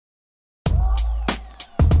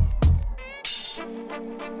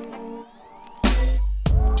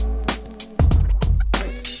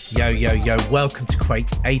Yo, welcome to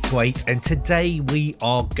Crates 808, and today we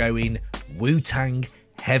are going Wu-Tang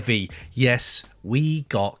heavy. Yes, we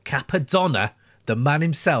got Cappadonna, the man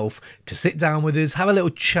himself, to sit down with us, have a little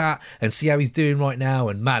chat and see how he's doing right now.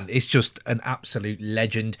 And man, it's just an absolute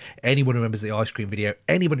legend. Anyone remembers the ice cream video,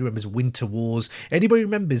 anybody remembers Winter Wars, anybody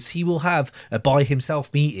remembers he will have a by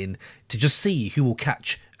himself meeting to just see who will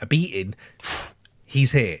catch a beating.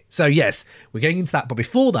 He's here. So yes, we're getting into that, but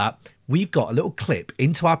before that, we've got a little clip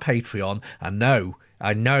into our Patreon.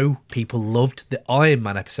 I know people loved the Iron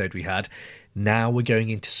Man episode we had. Now we're going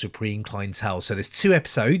into Supreme Clientele. So there's 2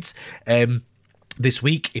 episodes this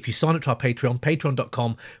week. If you sign up to our Patreon,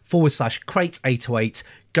 patreon.com/crate808,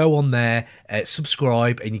 go on there,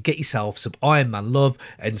 subscribe, and you get yourself some Iron Man love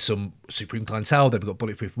and some Supreme Clientele. Then we've got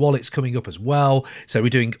Bulletproof Wallets coming up as well. So we're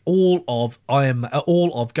doing all of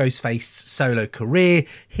Ghostface's solo career.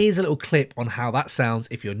 Here's a little clip on how that sounds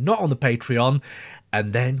if you're not on the Patreon.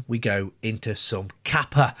 And then we go into some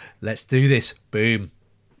Kappa. Let's do this. Boom.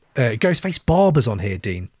 Ghostface Barber's on here,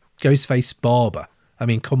 Dean. Ghostface Barber. I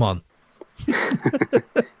mean, come on.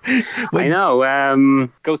 I know.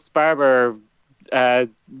 Ghost Barber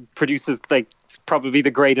produces like probably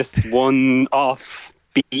the greatest one-off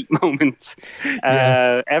beat moment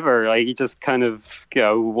ever. Like, he just kind of,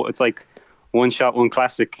 it's like one shot, one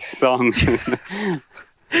classic song.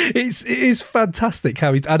 It is fantastic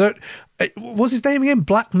how he's. What's his name again?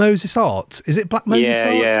 Black Moses Art. Is it Black Moses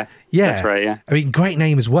Art? Yeah, that's right. Yeah, I mean, great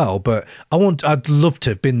name as well. But I'd love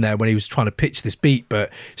to have been there when he was trying to pitch this beat.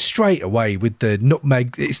 But straight away with the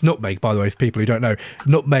nutmeg, it's nutmeg, by the way, for people who don't know,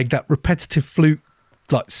 nutmeg, that repetitive flute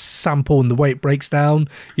like sample and the way it breaks down,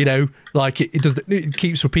 like it does. It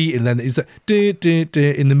keeps repeating, and then it's like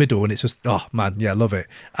in the middle, and it's just, oh man, yeah, love it,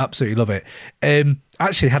 absolutely love it.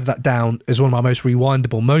 Actually had that down as one of my most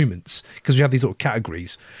rewindable moments because we have these little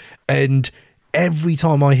categories, and every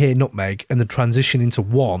time I hear nutmeg and the transition into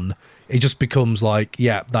one, it just becomes like,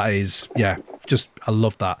 I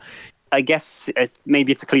love that. I guess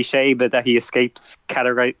maybe it's a cliche, but that he escapes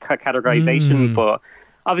categorization, but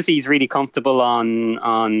obviously he's really comfortable on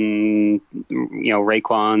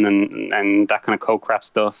Raekwon and that kind of coke rap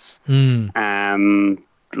stuff.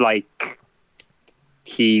 Like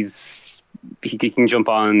he can jump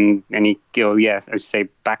on and he as you say,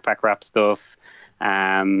 backpack rap stuff.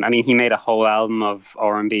 I mean, he made a whole album of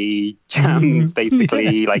R&B jams,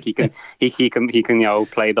 basically. Like he can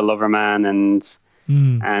play the Lover Man and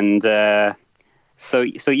so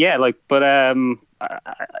yeah, like, but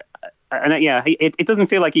it doesn't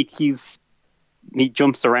feel like he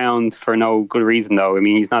jumps around for no good reason, though. I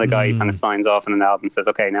mean, he's not a guy who kind of signs off on an album and says,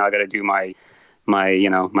 okay, now I got to do my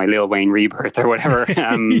Lil Wayne rebirth or whatever.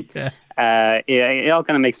 It all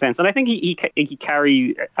kind of makes sense. And I think he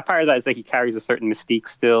carries, a part of that is that he carries a certain mystique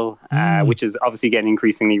still, which is obviously getting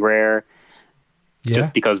increasingly rare.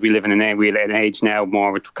 Just because we live in an age now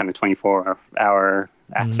more with kind of 24-hour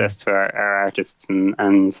access to our artists,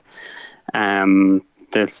 and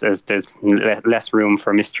there's less room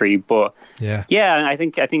for mystery. But I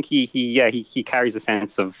think he carries a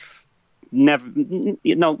sense of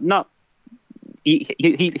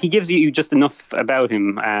he gives you just enough about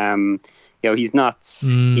him. He's not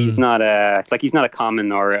a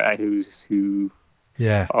common or he's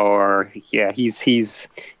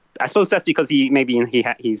I suppose that's because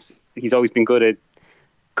he's always been good at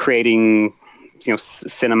creating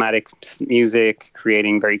cinematic music,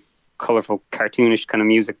 creating very colorful, cartoonish kind of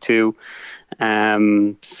music too. I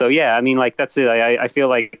mean, like, that's it. I feel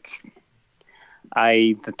like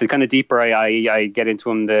the kind of deeper I get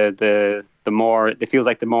into him, the more it feels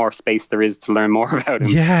like the more space there is to learn more about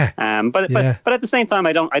him. But at the same time,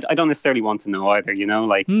 I don't necessarily want to know either.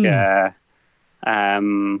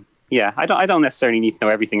 I don't necessarily need to know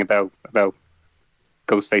everything about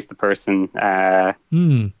Ghostface the person, because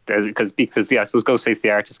I suppose Ghostface the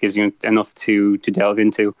artist gives you enough to delve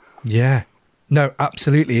into. Yeah, no,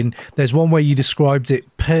 absolutely. And there's one way you described it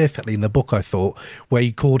perfectly in the book, I thought, where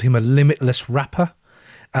you called him a limitless rapper,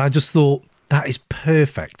 and I just thought that is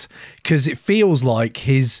perfect because it feels like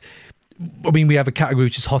we have a category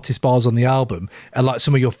which is hottest bars on the album and like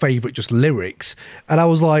some of your favorite just lyrics. And I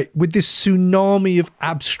was like, with this tsunami of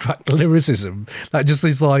abstract lyricism, like just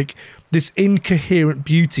this incoherent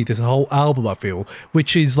beauty, this whole album, I feel,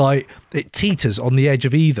 which is like, it teeters on the edge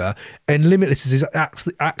of either, and Limitless is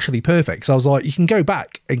actually perfect. So I was like, you can go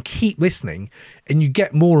back and keep listening and you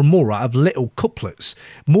get more and more out of little couplets,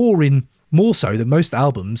 more so than most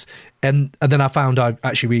albums, and then I found I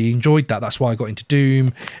actually really enjoyed that. That's why I got into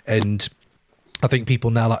Doom, and I think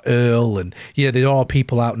people now like Earl, and there are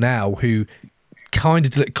people out now who kind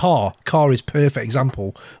of Car is perfect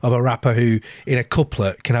example of a rapper who in a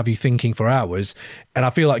couplet can have you thinking for hours, and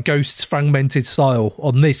I feel like Ghost's fragmented style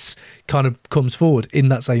on this kind of comes forward in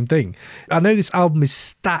that same thing. I know this album is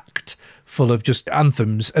stacked full of just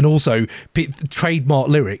anthems and also trademark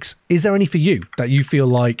lyrics. Is there any for you that you feel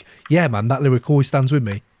like, yeah man, that lyric always stands with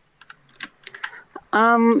me?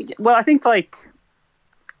 Well, I think like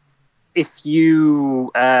if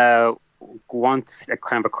you want a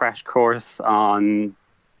kind of a crash course on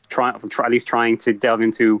at least trying to delve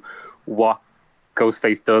into what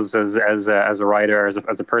Ghostface does as a writer, as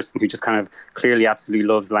a person who just kind of clearly absolutely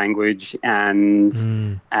loves language and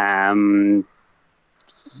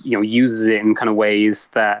uses it in kind of ways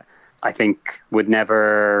that I think would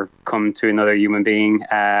never come to another human being.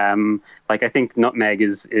 Like I think Nutmeg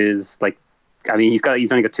is like, I mean, he's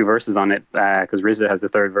only got 2 verses on it because RZA has the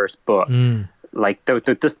 3rd verse, but like the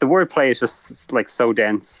wordplay is just like so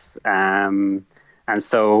dense and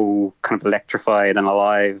so kind of electrified and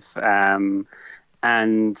alive.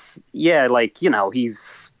 And yeah, like,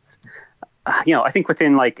 he's, I think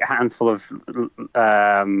within like a handful of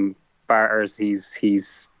bars,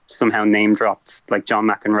 he's somehow name dropped like John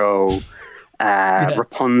McEnroe,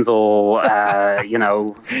 Rapunzel,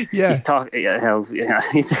 he's talking, I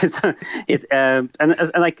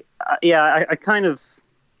kind of,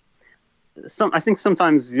 I think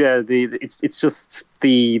sometimes, it's just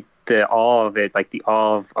the awe of it, like the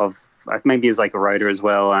awe of maybe as like a writer as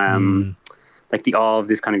well, like the awe of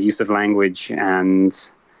this kind of use of language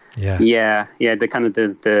and, the kind of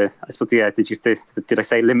the I suppose did I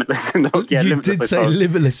say limitless? No, yeah, you limitless, did say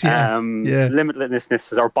limitless,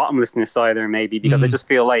 limitlessness or bottomlessness either maybe, because I just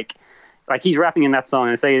feel like he's rapping in that song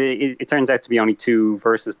and it turns out to be only 2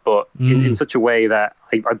 verses, but in such a way that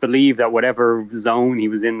I believe that whatever zone he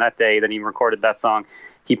was in that day that he recorded that song,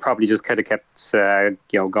 he probably just could have kept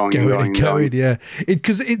going. Yeah,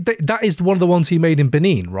 because that is one of the ones he made in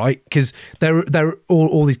Benin, right? Because there are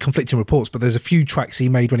all these conflicting reports, but there's a few tracks he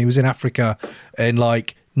made when he was in Africa, and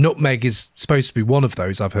like Nutmeg is supposed to be one of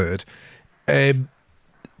those, I've heard.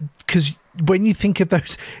 Because when you think of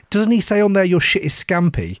those, doesn't he say on there your shit is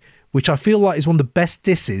scampy, which I feel like is one of the best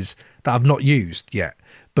disses that I've not used yet.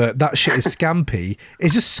 But that shit is scampy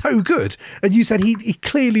is just so good. And you said he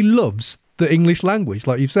clearly loves the English language,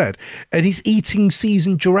 like you've said, and he's eating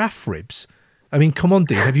seasoned giraffe ribs. I mean, come on,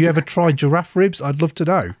 dude, have you ever tried giraffe ribs? I'd love to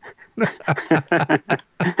know.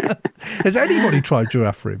 Has anybody tried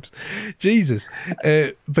giraffe ribs? Jesus.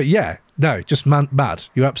 But yeah, no, just mad.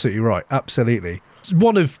 You're absolutely right. Absolutely.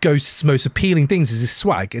 One of Ghost's most appealing things is his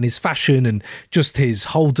swag and his fashion and just his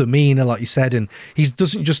whole demeanor, like you said. And he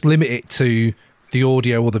doesn't just limit it to the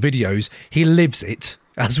audio or the videos. He lives it,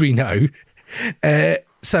 as we know.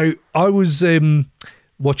 So I was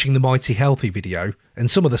watching the Mighty Healthy video,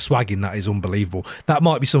 and some of the swag in that is unbelievable. That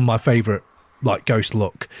might be some of my favourite, like, Ghost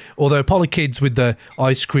look. Although Apollo Kids with the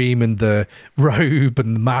ice cream and the robe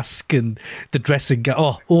and the mask and the dressing,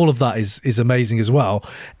 all of that is amazing as well.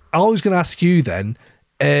 I was going to ask you then,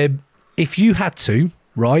 if you had to,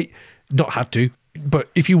 right? Not had to, but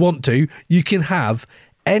if you want to, you can have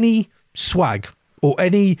any swag or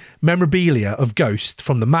any memorabilia of Ghost,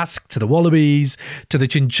 from the mask to the wallabies to the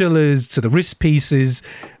chinchillas to the wrist pieces.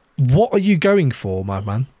 What are you going for, my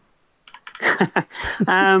man? I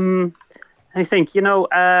think,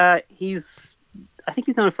 I think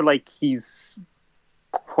he's known for like, he's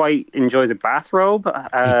quite enjoys a bathrobe.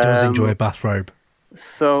 He does enjoy a bathrobe.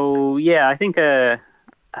 So yeah, I think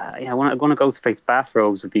one of Ghostface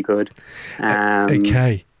bathrobes would be good.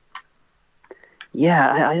 Okay.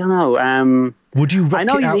 Yeah, I don't know. Would you rock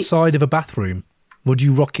it outside of a bathroom? Would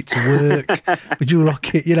you rock it to work? Would you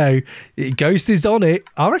rock it, Ghost is on it.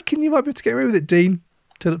 I reckon you might be able to get away with it, Dean.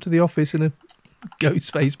 Turn up to the office in a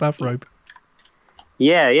Ghostface bathrobe.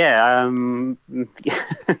 Yeah.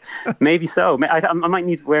 Maybe so. I might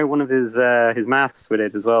need to wear one of his masks with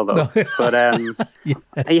it as well, though. But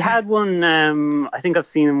he had one. I think I've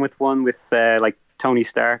seen him with one with like Tony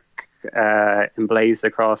Stark emblazed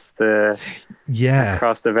across the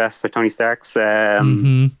vest, or Tony Stark's.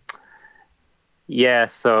 Yeah,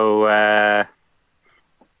 so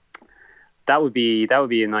that would be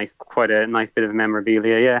quite a nice bit of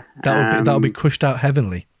memorabilia. Yeah, that would be crushed out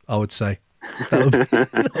heavenly, I would say. That would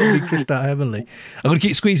be crushed out heavenly. I'm going to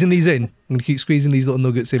keep squeezing these in. I'm going to keep squeezing these little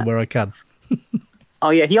nuggets in where I can. Oh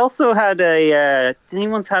yeah, he also had didn't he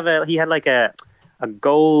once have he had like a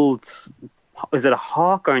gold, was it a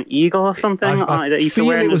hawk or an eagle or something? I feel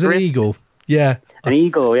it was an eagle. Yeah. An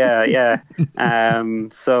eagle, yeah.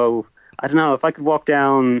 So I don't know if I could walk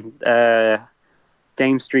down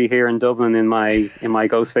Dame Street here in Dublin in my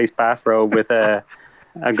Ghostface bathrobe with a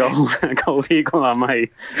a gold eagle on my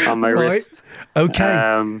Right. wrist.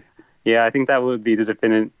 Okay. Yeah, I think that would be the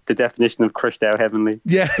definition of crushed out heavenly.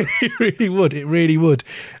 Yeah, it really would. It really would.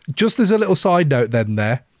 Just as a little side note then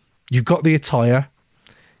there, you've got the attire.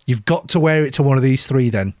 You've got to wear it to one of these three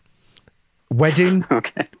then. Wedding,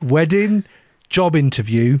 Okay. wedding, job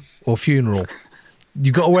interview, or funeral.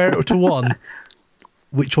 You've got to wear it to one.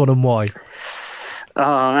 Which one and why?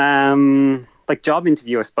 Oh, like job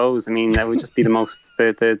interview, I suppose. I mean, that would just be the most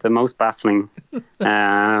baffling.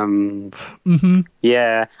 Yeah.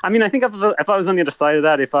 I mean, I think if I was on the other side of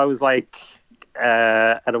that, if I was like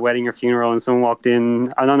at a wedding or funeral and someone walked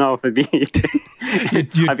in, I don't know if it'd be.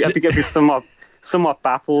 I'd be somewhat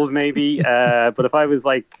baffled, maybe. But if I was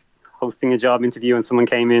like hosting a job interview and someone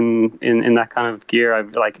came in that kind of gear,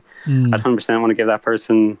 I'd I'd 100% want to give that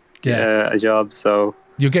person a job. So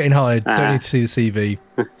you're getting hired. Don't need to see the CV.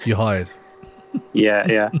 You're hired.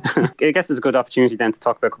 Yeah. I guess it's a good opportunity then to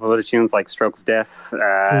talk about a couple of other tunes like "Stroke of Death,"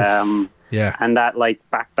 yeah, and that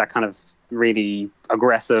that kind of really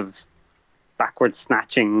aggressive, backward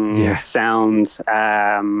snatching sound.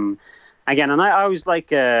 Again, and I always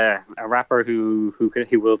like a rapper who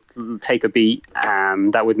will take a beat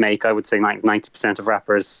that would make, I would say, 90% of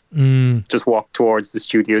rappers just walk towards the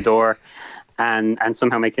studio door. And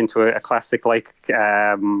somehow make into a classic. Like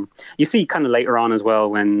you see kind of later on as well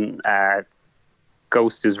when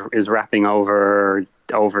Ghost is rapping over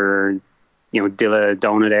Dilla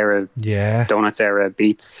Donuts era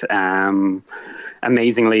beats.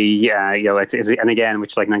 Amazingly, and again,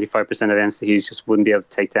 which like 95% of MCs just wouldn't be able to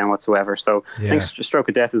take down whatsoever. So I think "Stroke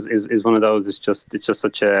of Death" is one of those. It's just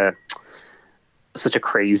such a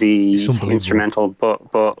crazy instrumental, but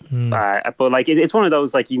like it's one of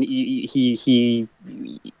those like you need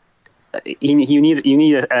a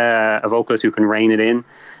vocalist who can rein it in,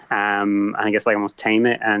 and I guess like almost tame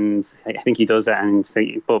it, and I think he does that,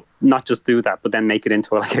 but not just do that, but then make it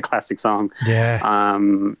into like a classic song,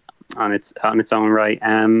 on its own right.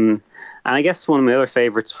 And I guess one of my other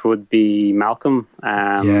favorites would be Malcolm.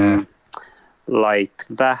 Like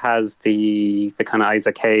that has the kind of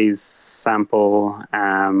Isaac Hayes sample.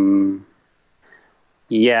 I mean,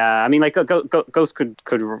 like Ghost could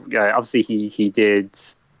obviously he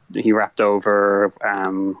rapped over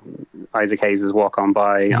Isaac Hayes' "Walk On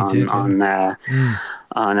By" on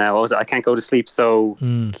what was it? "I Can't Go to Sleep." So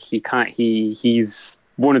he's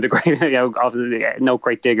one of the great, obviously No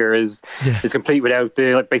Crate Digger is complete without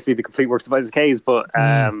basically the complete works of Isaac Hayes. But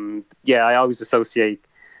I always associate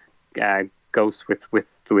Ghost with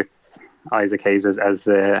Isaac Hayes as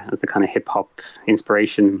the kind of hip hop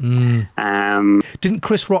inspiration. Didn't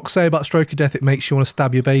Chris Rock say about "Stroke of Death" it makes you want to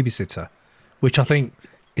stab your babysitter, which I think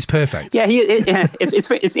is perfect. Yeah,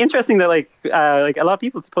 it's interesting that like a lot of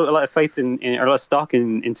people put a lot of faith in or a lot of stock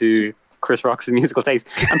into Chris Rock's musical taste,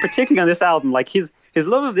 and particularly on this album, like his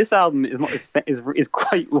love of this album is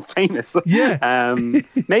quite famous. Yeah.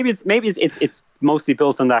 Maybe it's mostly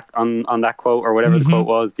built on that quote or whatever the quote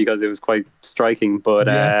was, because it was quite striking. But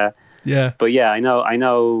I know.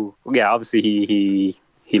 Yeah, obviously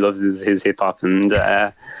he loves his hip hop, and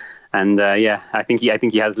I think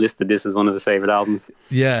he has listed this as one of his favorite albums.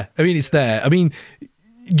 Yeah, I mean it's there. I mean,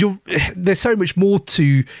 there's so much more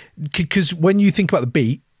to, because when you think about the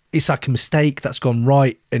beat, it's like a mistake that's gone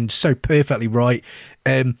right and so perfectly right.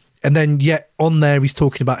 And then yet on there he's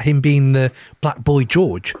talking about him being the Black Boy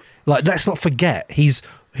George. Like, let's not forget he's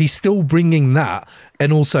still bringing that,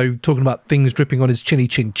 and also talking about things dripping on his chinny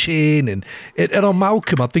chin chin, and on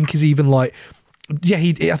Malcolm I think is even like,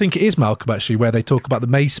 I think it is Malcolm actually, where they talk about the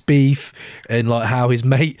Mace beef and like how his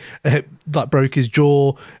mate like broke his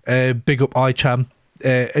jaw. Big up Icham,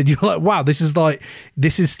 and you're like, wow, this is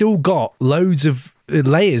still got loads of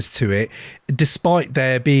layers to it, despite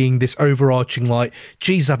there being this overarching like,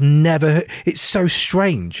 geez, I've never heard, it's so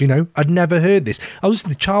strange, I'd never heard this. I was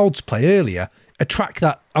listening to Child's Play earlier, a track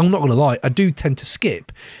that I'm not gonna lie, I do tend to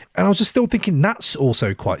skip, and I was just still thinking that's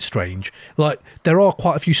also quite strange. Like, there are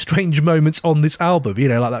quite a few strange moments on this album,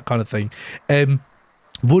 like that kind of thing.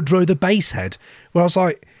 Woodrow the Basshead, where I was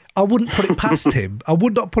like, I wouldn't put it past him. I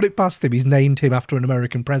would not put it past him. He's named him after an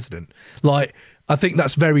American president. Like, I think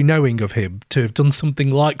that's very knowing of him to have done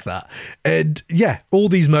something like that. And all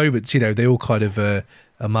these moments, they all kind of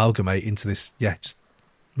amalgamate into this, just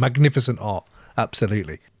magnificent art.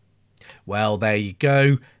 Absolutely. Well, there you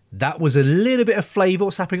go. That was a little bit of flavour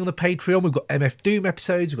what's happening on the Patreon. We've got MF Doom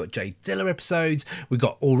episodes, we've got Jay Dilla episodes, we've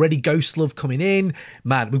got already Ghost Love coming in.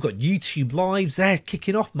 Man, we've got YouTube lives there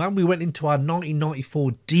kicking off, man. We went into our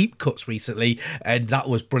 1994 deep cuts recently, and that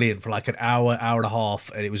was brilliant for like an hour and a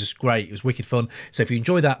half, and it was just great. It was wicked fun. So if you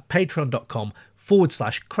enjoy that, patreon.com/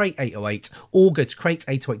 facebook.com/crate808 or go to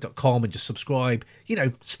crate808.com and just subscribe,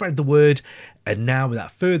 spread the word. And now,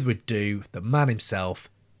 without further ado, the man himself,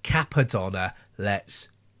 Cappadonna,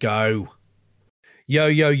 let's go.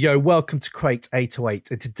 Yo, welcome to Crate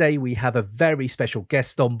 808, and today we have a very special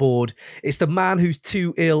guest on board. It's the man who's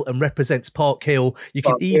too ill and represents Park Hill. You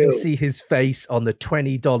can even see his face on the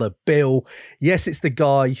 $20 bill. Yes, it's the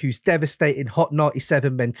guy whose devastating Hot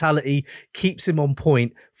 97 mentality keeps him on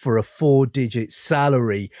point for a 4-digit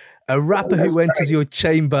salary. A rapper who enters your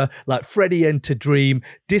chamber like Freddie entered Dream,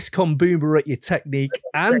 discom boomer at your technique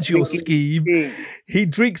and your scheme. He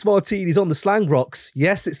drinks martinis on the slang rocks.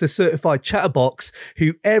 Yes, it's the certified chatterbox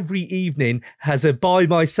who every evening has a by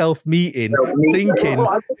myself meeting thinking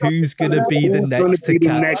who's going to be the next to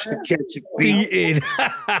catch a beating.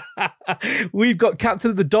 We've got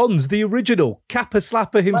Captain of the Dons, the original Kappa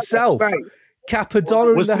Slapper himself.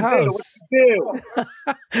 Cappadonna in the house.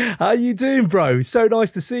 How you doing, bro? So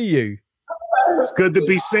nice to see you. It's good to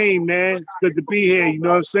be seen, man. It's good to be here. You know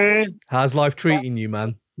what I'm saying? How's life treating you,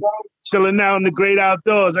 man? Chilling out in the great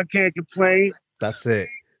outdoors. I can't complain. That's it.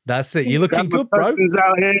 You're looking good, bro. Out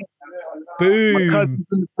here. Boom. My cousins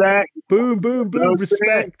in the back. Boom.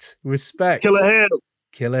 Respect.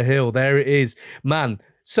 Killer Hill. There it is, man.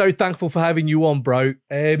 So thankful for having you on, bro.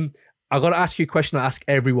 I got to ask you a question I ask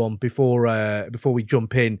everyone before we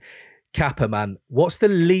jump in. Kappa, man, what's the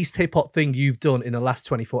least hip-hop thing you've done in the last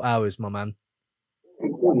 24 hours, my man?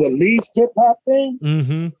 The least hip-hop thing?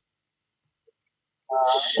 Mm-hmm.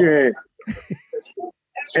 Shit.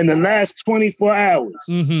 In the last 24 hours?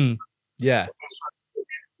 Mm-hmm. Yeah.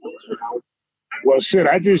 Well, shit,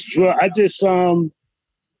 I just drove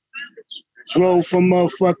from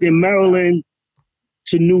motherfucking Maryland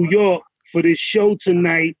to New York for this show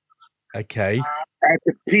tonight. Okay. At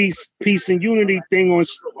the Peace and Unity thing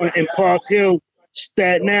in Park Hill,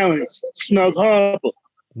 Staten Island, Snug Harbor.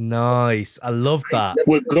 Nice. I love that.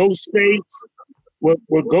 With Ghostface,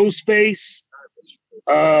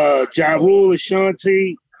 Ja Rule,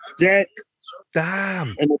 Ashanti, Deck.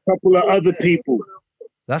 Damn. And a couple of other people.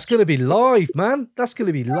 That's going to be live, man. That's going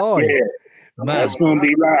to be live. Yeah. Man. That's going to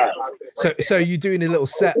be live. So you're doing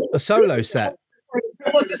a solo set?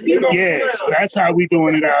 Yes, that's how we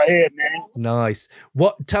doing it out here, man. Nice.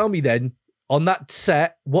 Tell me then, on that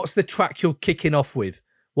set, what's the track you're kicking off with?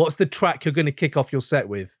 What's the track you're going to kick off your set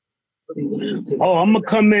with? Oh, I'm gonna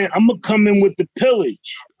come in with the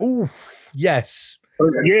Pillage. Oof, yes.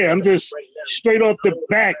 Yeah, I'm just straight off the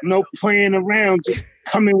back, no playing around, just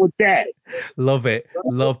coming with that. Love it.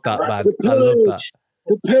 Love that, man. I love that.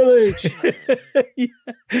 The Pillage.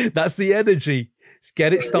 Yeah. That's the energy. Let's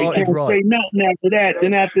get it started can't right. Say nothing after that.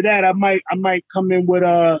 Then after that, I might come in with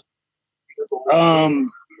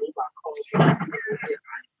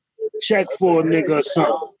check for a nigga or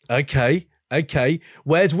something. Okay.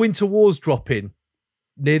 Where's Winter Wars dropping?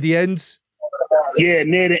 Near the end? Yeah,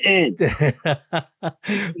 near the end.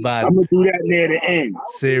 Man, I'm gonna do that near the end.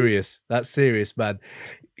 Serious. That's serious, man.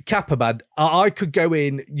 Kappa, man, I could go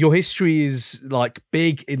in. Your history is like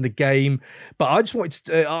big in the game, but I just wanted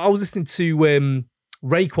to. I was listening to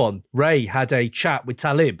Raekwon. Ray had a chat with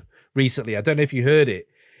Talib recently. I don't know if you heard it.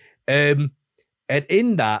 And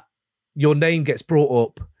in that, your name gets brought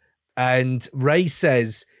up, and Ray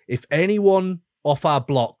says if anyone off our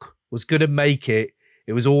block was going to make it,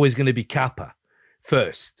 it was always going to be Kappa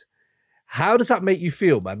first. How does that make you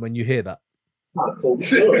feel, man, when you hear that?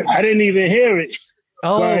 I didn't even hear it.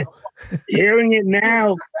 Oh, but hearing it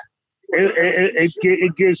now,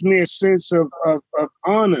 it gives me a sense of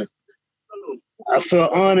honor. I feel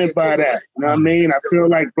honored by that. You know what I mean? I feel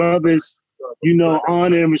like brothers,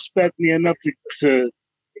 honor and respect me enough to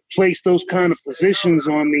place those kind of positions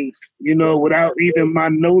on me, without even my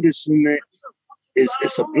noticing it.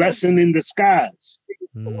 It's a blessing in disguise.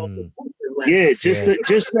 Yeah, just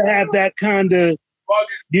to have that kind of,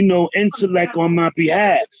 intellect on my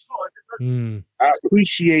behalf. I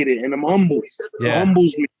appreciate it, and I'm humbled. Yeah. It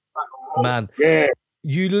humbles me. Man. Yeah.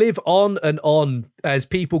 You live on and on as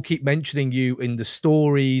people keep mentioning you in the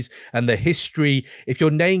stories and the history. If your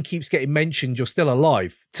name keeps getting mentioned, you're still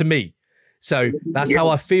alive to me. So that's how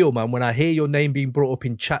I feel, man, when I hear your name being brought up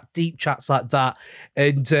in deep chats like that.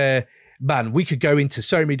 And man, we could go into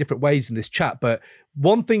so many different ways in this chat, but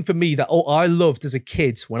one thing for me that I loved as a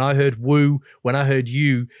kid, when I heard Wu, when I heard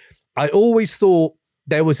you, I always thought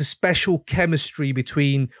there was a special chemistry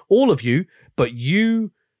between all of you, but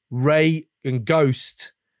you, Ray, and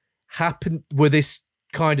Ghost happened with this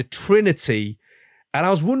kind of trinity. And I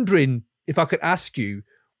was wondering if I could ask you,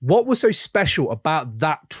 what was so special about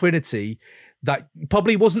that trinity that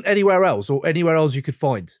probably wasn't anywhere else or anywhere else you could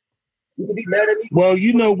find? Well,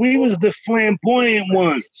 you know, we was the flamboyant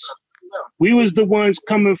ones. We was the ones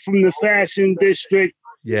coming from the fashion district.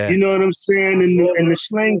 Yeah. You know what I'm saying? In the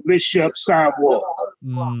Slang Bishop sidewalk.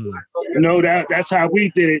 Mm. You know, that's how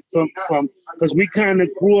we did it from because we kind of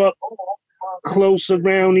grew up close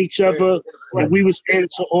around each other and we was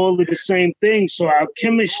into all of the same things. So our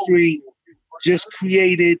chemistry just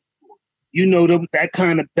created, you know, that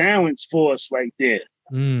kind of balance for us right there.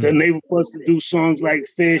 To enable for us to do songs like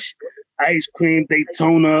Fish, Ice Cream,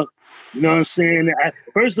 Daytona. You know what I'm saying?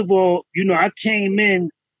 First of all, you know, I came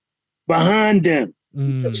in behind them.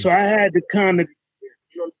 So I had to kind of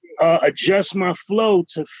adjust my flow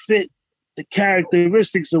to fit the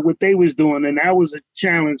characteristics of what they was doing. And that was a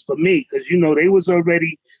challenge for me because, you know, they was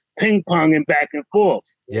already ping-ponging back and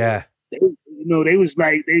forth. Yeah. You know, they was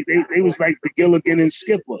like they was like the Gilligan and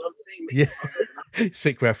Skipper. Yeah.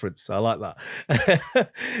 Sick reference. I like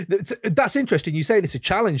that. That's interesting. You saying it's a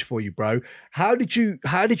challenge for you, bro. How did you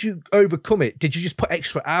overcome it? Did you just put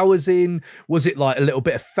extra hours in? Was it like a little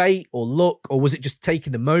bit of fate or luck, or was it just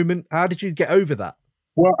taking the moment? How did you get over that?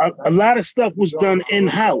 Well, a lot of stuff was done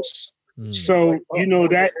in-house. So, you know,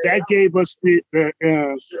 that gave us the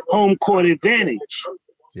home court advantage.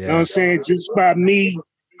 Yeah. You know what I'm saying? Just by me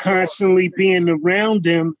constantly being around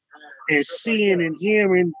them and seeing and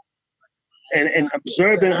hearing and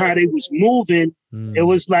observing how they was moving, it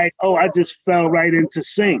was like, oh, I just fell right into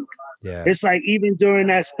sync. Yeah. It's like even during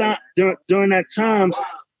that during that times,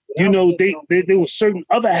 you know, there were certain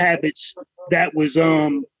other habits that was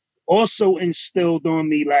also instilled on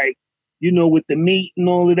me, like, you know, with the meat and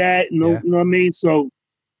all of that, you know what I mean? So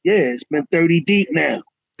yeah, it's been 30 deep now.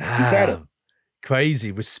 Damn.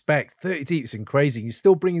 Crazy. Respect. 30 deep's and crazy. You're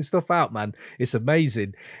still bringing stuff out, man. It's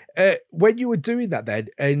amazing. When you were doing that then,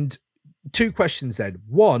 and two questions then.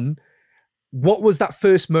 One, what was that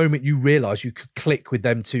first moment you realized you could click with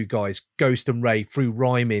them two guys, Ghost and Ray, through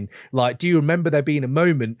rhyming? Like, do you remember there being a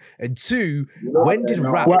moment? And two, when did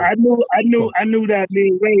rap? Well, I knew that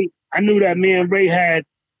me and Ray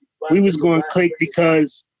we was going to click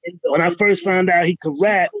because when I first found out he could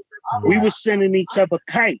rap, we were sending each other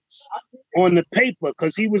kites on the paper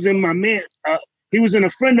because he was in he was in a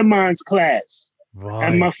friend of mine's class. Right.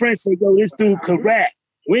 And my friend said, yo, this dude could rap.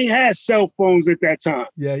 We ain't had cell phones at that time.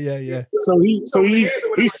 Yeah. So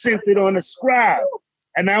he sent it on a scribe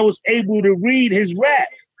and I was able to read his rap.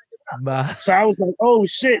 Man. So I was like, oh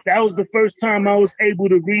shit, that was the first time I was able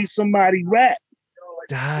to read somebody rap.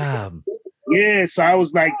 Damn. Yeah, so I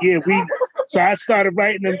was like, so I started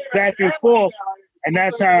writing them back and forth, and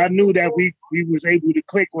that's how I knew that we was able to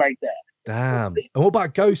click like that. Damn. And what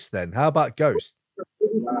about Ghost then? How about Ghost?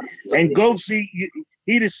 And Ghost, he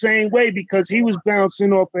the same way because he was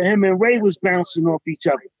bouncing off of him and Ray was bouncing off each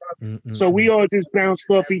other. So we all just bounced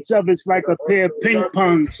off each other. It's like a pair of ping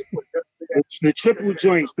pongs. The triple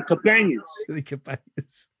joints, the cabanas. The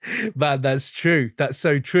cabanas. Man, that's true. That's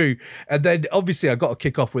so true. And then obviously I got to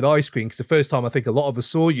kick off with Ice Cream because the first time I think a lot of us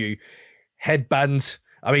saw you, headband.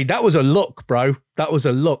 I mean, that was a look, bro. That was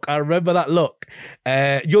a look. I remember that look.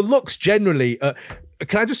 Your looks generally,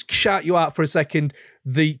 can I just shout you out for a second?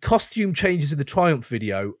 The costume changes in the Triumph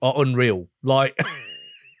video are unreal. Like,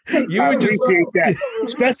 you would just appreciate that,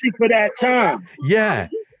 especially for that time. Yeah,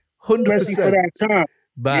 100%. Especially for that time.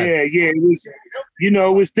 Man. Yeah, it was, you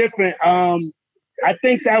know, it was different. I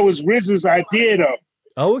think that was Riz's idea, though.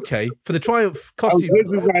 Oh, okay. For the Triumph costume. That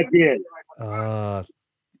was Riz's idea.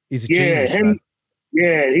 He's a genius, man.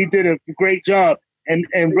 Yeah, he did a great job.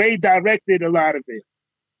 And Ray directed a lot of it.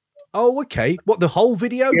 Oh, okay. What, the whole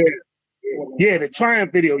video? Yeah, the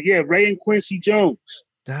Triumph video. Yeah, Ray and Quincy Jones.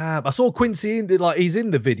 Damn, I saw Quincy he's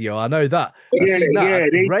in the video. I know that.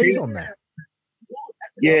 Ray's on there.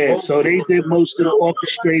 Yeah, so they did most of the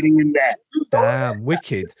orchestrating in that. Damn,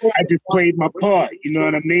 wicked. I just played my part, you know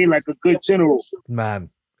what I mean? Like a good general.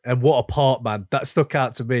 Man, and what a part, man. That stuck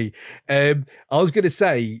out to me. I was going to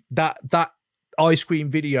say that Ice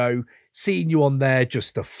Cream video, seeing you on there,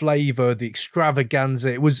 just the flavor, the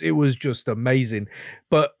extravaganza, it was just amazing.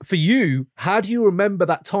 But for you, how do you remember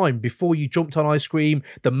that time before you jumped on Ice Cream,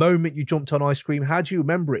 the moment you jumped on Ice Cream? How do you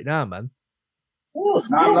remember it now, man?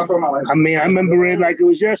 I mean, I remember it like it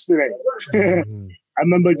was yesterday. I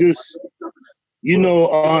remember just, you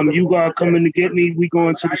know, you got coming to get me. We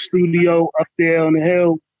going to the studio up there on the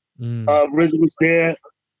hill. Riz was there,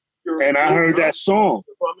 and I heard that song.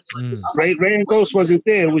 Ray and Ghost wasn't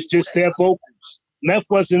there. It was just their vocals. Meth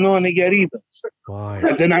wasn't on it yet either. Right.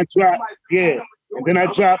 And then I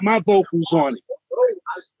dropped my vocals on it.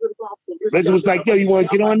 Riz was like, yo, you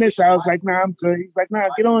want to get on this? I was like, nah, I'm good. He's like, nah,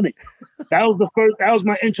 get on it. That was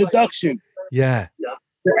my introduction. Yeah.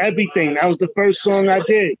 to everything. That was the first song I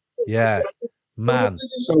did. Yeah, man.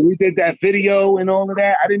 So we did that video and all of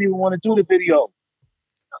that. I didn't even want to do the video.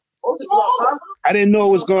 I didn't know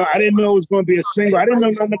it was going to be a single. I didn't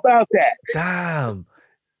know nothing about that. Damn.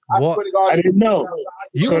 What? I didn't know.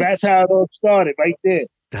 So that's how it all started right there.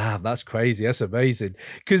 Damn, that's crazy. That's amazing.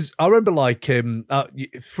 Because I remember, like,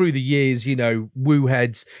 through the years, you know, Wu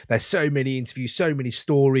heads, there's so many interviews, so many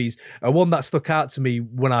stories. And one that stuck out to me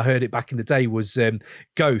when I heard it back in the day was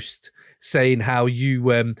Ghost saying how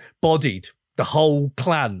you bodied the whole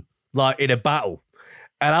clan, like, in a battle.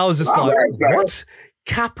 And I was just like, what?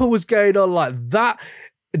 Kappa was going on like that?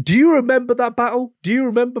 Do you remember that battle? Do you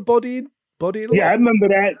remember bodying? Yeah, I remember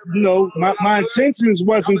that. You know, my intentions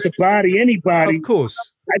wasn't to body anybody. Of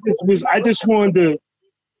course. I just wanted to,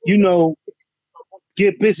 you know,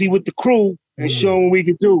 get busy with the crew and show them what we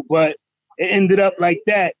could do. But it ended up like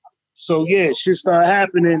that. So yeah, shit started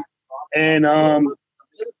happening, and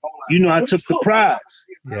you know, I took the prize.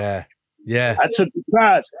 Yeah, yeah. I took the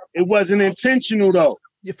prize. It wasn't intentional though.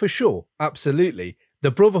 Yeah, for sure, absolutely. The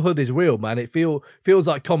brotherhood is real, man. It feels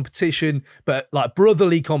like competition, but like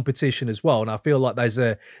brotherly competition as well. And I feel like there's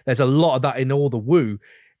a lot of that in all the Wu.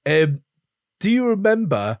 Do you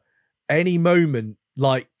remember any moment,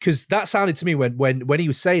 like, because that sounded to me when he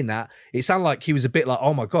was saying that, it sounded like he was a bit like,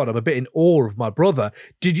 oh my God, I'm a bit in awe of my brother.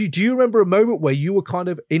 Do you remember a moment where you were kind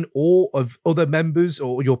of in awe of other members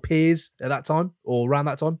or your peers at that time or around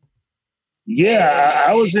that time? Yeah,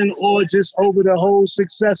 I was in awe just over the whole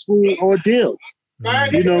successful ordeal.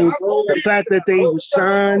 You know, the fact that they were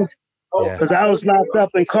signed, because I was locked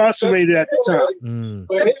up, incarcerated at the time.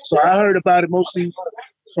 So I heard about it mostly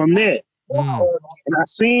from there. And I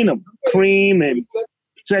seen them, Cream and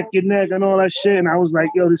Check Your Neck and all that shit. And I was like,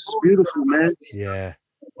 yo, this is beautiful, man. Yeah.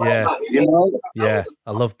 Yeah. You know? Yeah,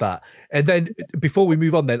 I love that. And then before we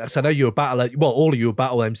move on then, so I know you're a battle, well, all of you are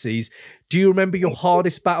battle MCs. Do you remember your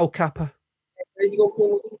hardest battle, Kappa?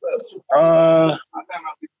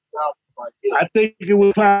 I think it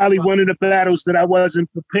was probably one of the battles that I wasn't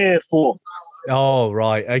prepared for. Oh,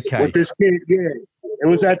 right. Okay. With this kid, yeah. It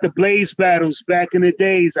was at the Blaze battles back in the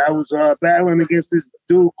days. I was battling against this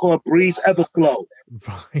dude called Breeze Everflow.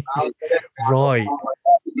 Right. Right.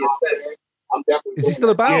 Is he still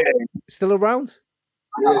about? Yeah. Still around?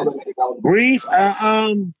 Breeze?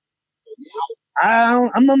 I'm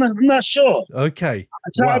not sure. Okay.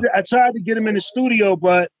 I tried to get him in the studio,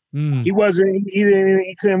 but he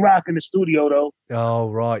couldn't rock in the studio though. Oh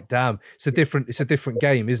right, damn. It's a different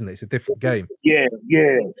game, isn't it? It's a different game. Yeah,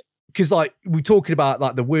 yeah. Because like we're talking about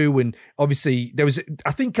like the Wu, and obviously there was,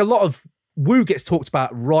 I think a lot of Wu gets talked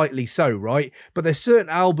about rightly so, right? But there's certain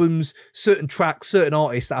albums, certain tracks, certain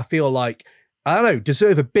artists that I feel like, I don't know,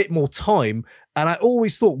 deserve a bit more time. And I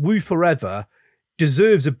always thought Wu Forever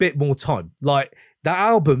deserves a bit more time. Like that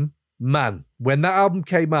album, man, when that album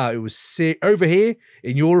came out, it was over here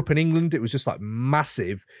in Europe and England, it was just like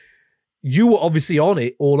massive. You were obviously on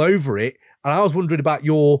it, all over it. And I was wondering about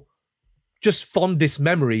your just fondest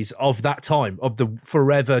memories of that time, of the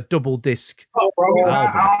Forever double disc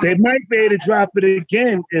album. They might be able to drop it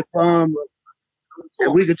again if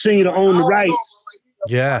we continue to own the rights.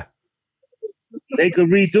 Yeah. They could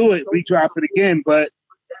redo it, redrop it again. But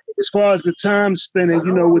as far as the time spending,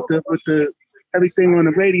 you know, with the everything on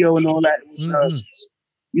the radio and all that,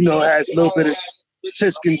 you know, has a little bit of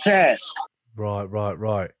tisk and task. Right.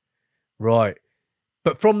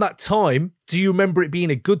 But from that time, do you remember it being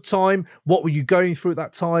a good time? What were you going through at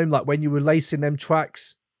that time? Like when you were lacing them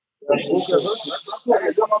tracks? I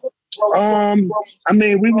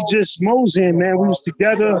mean, we were just moseying, man. We was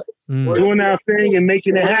together doing our thing and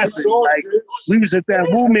making it happen. Like we was at that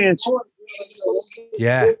Wu Mansion.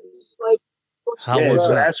 Yeah. How was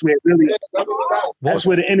that? That's where that's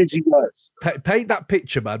where the energy was. Paint that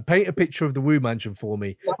picture, man. Paint a picture of the Wu Mansion for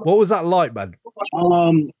me. What was that like, man?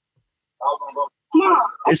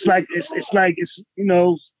 It's like you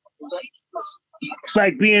know, it's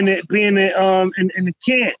like being in the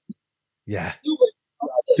camp. Yeah.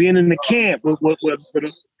 Being in the camp with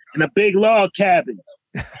in a big log cabin.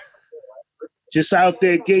 Just out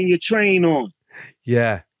there getting your train on.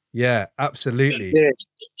 Yeah, absolutely. Yeah.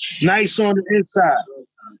 Nice on the inside.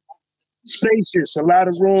 Spacious, a lot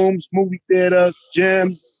of rooms, movie theater,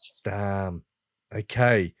 gym. Damn.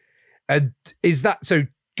 Okay. And is that so?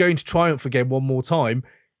 Going to Triumph again one more time,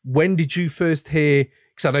 when did you first hear,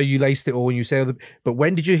 because I know you laced it all when you say other, but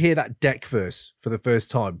when did you hear that deck verse for the first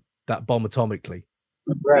time, that Bomb Atomically?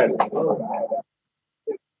 Right.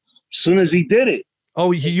 As soon as he did it.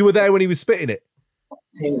 Oh, you were there when he was spitting it?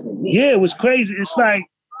 Yeah, it was crazy. It's like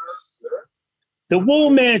the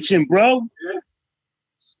Wu Mansion, bro.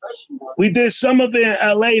 We did some of it in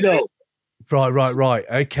LA though. Right.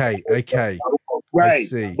 Okay. I Right.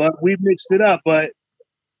 see. But we mixed it up. But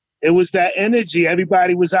it was that energy.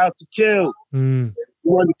 Everybody was out to kill. We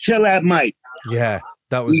wanted to kill that mic. Yeah,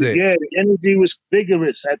 that was it. Yeah, the energy was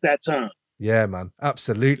vigorous at that time. Yeah, man,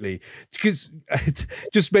 absolutely. Because it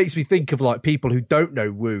just makes me think of like people who don't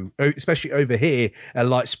know Wu, especially over here, and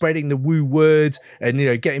like spreading the Wu word and, you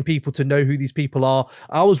know, getting people to know who these people are.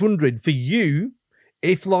 I was wondering for you,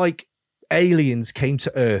 if like aliens came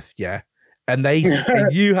to Earth, yeah, and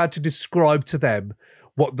and you had to describe to them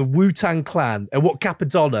what the Wu-Tang Clan and what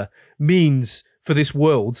Cappadonna means for this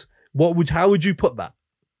world, how would you put that?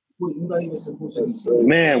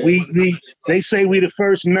 Man, they say we the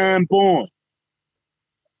first non-born.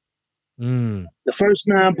 The first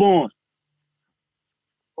non-born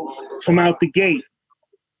from out the gate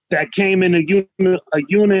that came in a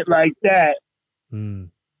unit like that,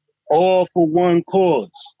 all for one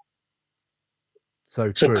cause.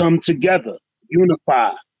 So to true. come together,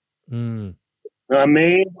 unify. You know what I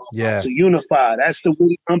mean? Yeah. To unify. That's the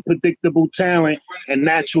really unpredictable talent and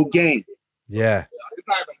natural game. Yeah.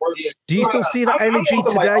 Do you still see that energy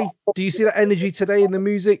today? Do you see that energy today in the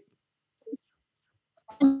music?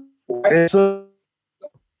 It's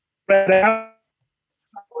spread out.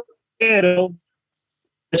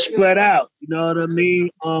 It's spread out. You know what I mean?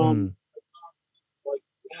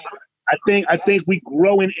 I think we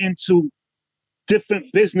growing into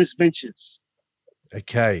different business ventures.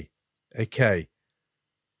 Okay.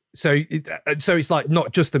 So it's like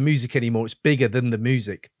not just the music anymore. It's bigger than the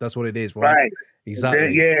music. That's what it is, right? Right.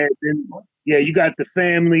 Exactly. Yeah. You got the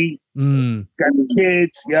family, got the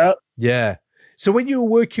kids. Yep. Yeah. So when you were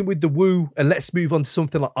working with the Wu, and let's move on to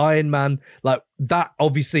something like Iron Man, like that,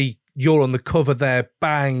 obviously you're on the cover there,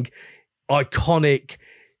 bang, iconic.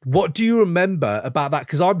 What do you remember about that?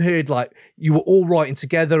 Because I've heard like you were all writing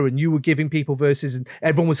together and you were giving people verses and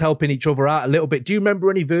everyone was helping each other out a little bit. Do you remember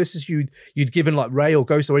any verses you'd given like Ray or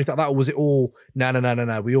Ghost or anything like that? Or was it all,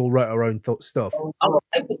 no, we all wrote our own stuff?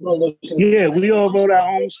 Yeah, we all wrote our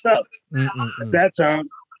own stuff at that time.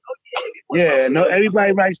 Yeah, no,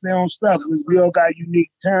 everybody writes their own stuff because we all got unique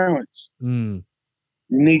talents,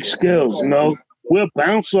 unique skills, you know. We'll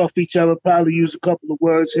bounce off each other, probably use a couple of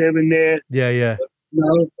words here and there. Yeah. You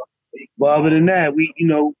know? But other than that, we, you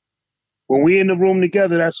know, when we in the room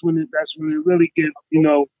together, that's when it really get, you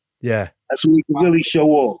know. Yeah. That's when we can really show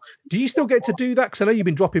off. Do you still get to do that? Because I know you've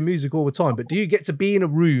been dropping music all the time, but do you get to be in a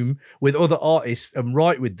room with other artists and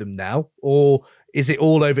write with them now? Or is it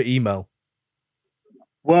all over email?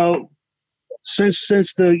 Well, since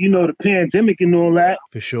the, you know, the pandemic and all that.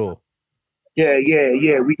 For sure. Yeah.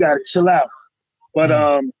 We got to chill out. But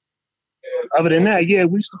other than that, yeah,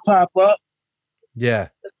 we used to pop up. Yeah.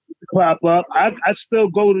 I still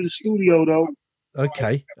go to the studio though.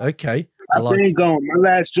 Okay. I've been going. My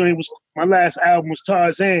last album was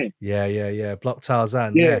Tarzan. Yeah. Black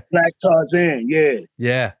Tarzan. Yeah, Black Tarzan. Yeah.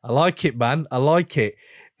 Yeah. I like it, man. I like it.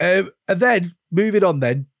 And then moving on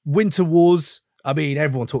then, Winter Wars. I mean,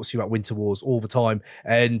 everyone talks to you about Winter Wars all the time.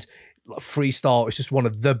 And Freestyle is just one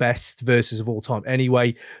of the best verses of all time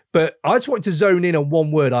anyway. But I just wanted to zone in on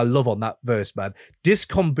one word I love on that verse, man.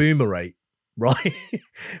 Discomboomerate, right?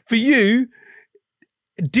 For you,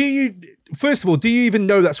 first of all, do you even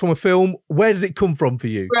know that's from a film? Where did it come from for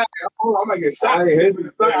you?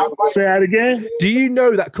 Say that again? Do you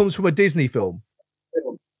know that comes from a Disney film?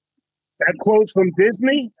 That quote's from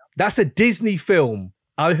Disney? That's a Disney film.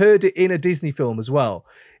 I heard it in a Disney film as well.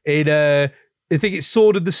 I think it's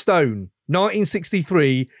Sword of the Stone,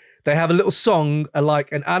 1963. They have a little song, like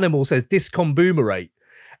an animal says, discomboomerate.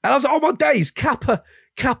 And I was like, oh my days, Kappa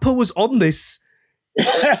was on this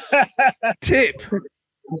tip.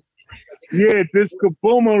 Yeah,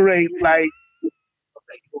 discomboomerate, like,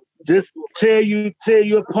 just tear you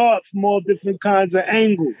apart from all different kinds of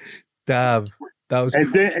angles. Damn, that was...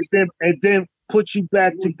 And then put you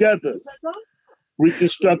back together.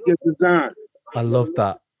 Reconstruct your design. I love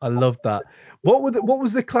that. What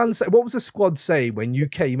was the clan say? What was the squad saying when you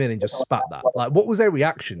came in and just spat that? Like, what was their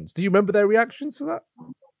reactions? Do you remember their reactions to that?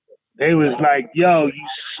 They was like, "Yo, you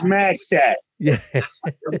smashed that." Yeah.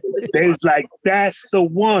 They was like, "That's the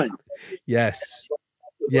one." Yes.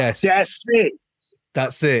 That's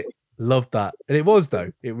it. Love that. And it was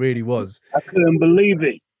though. It really was. I couldn't believe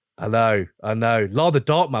it. I know. Lar the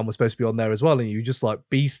Dark Man was supposed to be on there as well, and you just like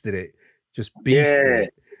beasted it.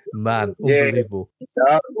 It. Man, unbelievable.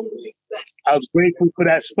 Yeah. I was grateful for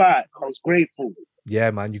that spot. I was grateful.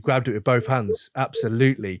 Yeah, man, you grabbed it with both hands.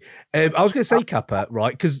 Absolutely. I was going to say, Kappa,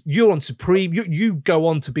 right, because you're on Supreme. You go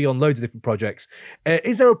on to be on loads of different projects.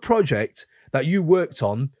 Is there a project that you worked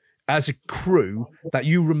on as a crew that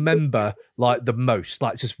you remember like the most,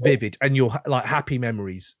 like just vivid, and your like happy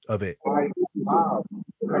memories of it?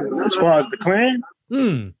 As far as the clan,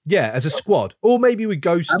 yeah, as a squad, or maybe with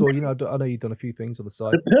Ghost, or I know you've done a few things on the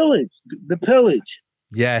side. the pillage.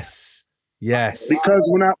 Yes. Because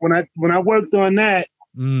when I worked on that,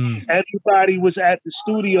 everybody was at the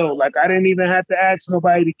studio. Like I didn't even have to ask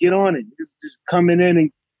nobody to get on it. Just coming in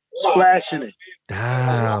and splashing it.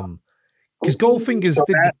 Damn. Because Goldfingers so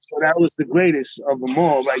that was the greatest of them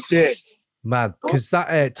all, right there. Man, because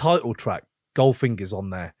that title track, Goldfingers on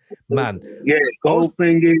there, man. Yeah,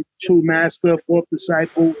 Goldfinger, True Master, Fourth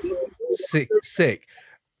Disciple. Sick.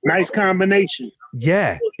 Nice combination.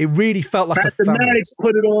 Yeah, it really felt like mathematics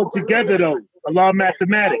put it all together though. A lot of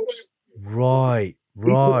mathematics. Right. He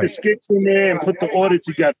put the skits in there and put the order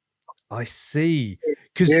together. I see.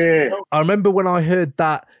 Because I remember when I heard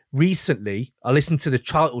that recently, I listened to the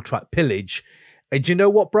title track Pillage, and you know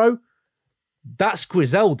what, bro? That's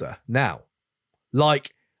Griselda now.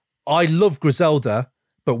 Like, I love Griselda,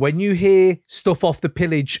 but when you hear stuff off the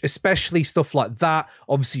Pillage, especially stuff like that,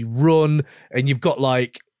 obviously Run, and you've got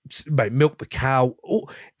like Milk the Cow,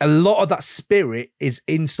 a lot of that spirit is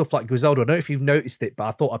in stuff like Griselda. I don't know if you've noticed it, but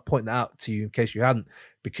I thought I'd point that out to you in case you hadn't,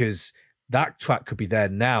 because that track could be there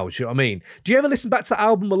now. Do you know what I mean? Do you ever listen back to that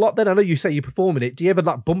album a lot then? I know you say you're performing it. Do you ever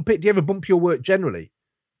like bump it? Do you ever bump your work generally?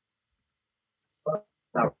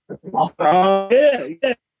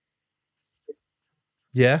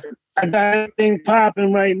 Yeah. I got everything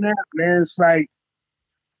popping right now, man. It's like,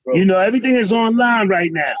 everything is online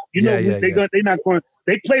right now. They're not going.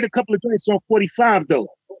 They played a couple of joints on 45 though.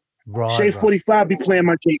 Right. Shay 45 be playing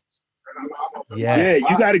my joints. Yes. Yeah,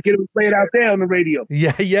 you got to get them played out there on the radio.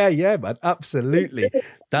 Yeah, man. Absolutely.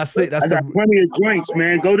 That's I got plenty of joints,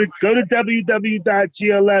 man. Go to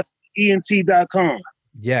www.glfent.com.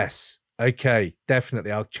 Yes. Okay,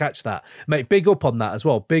 definitely. I'll catch that. Mate, big up on that as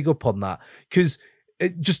well. Big up on that. Because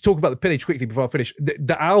just talk about the Pillage quickly before I finish.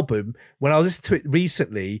 The album, when I listened to it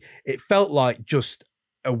recently, it felt like just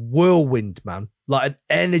a whirlwind, man. Like an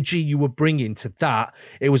energy you were bringing to that.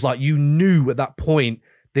 It was like you knew at that point,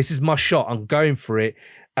 this is my shot. I'm going for it.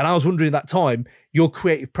 And I was wondering at that time, your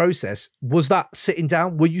creative process, was that sitting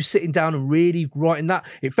down? Were you sitting down and really writing that?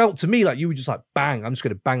 It felt to me like you were just like, bang, I'm just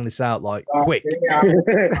going to bang this out like quick.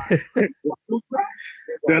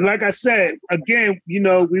 Like I said, again, we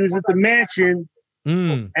was at the mansion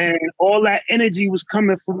and all that energy was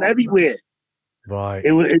coming from everywhere. Right.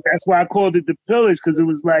 That's why I called it the Pillage, because it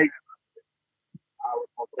was like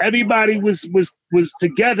everybody was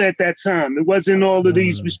together at that time. It wasn't all of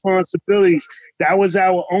these responsibilities. That was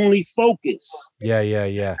our only focus. Yeah.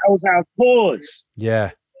 That was our cause.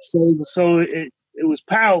 Yeah. So it was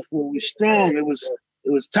powerful. It was strong. It was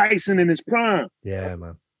Tyson in his prime. Yeah,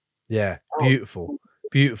 man. Yeah, beautiful.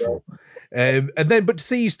 And then, but to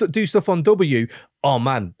see you do stuff on W, oh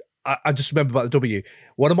man, I just remember about the W.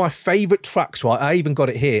 One of my favorite tracks, right? I even got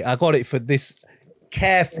it here. I got it for this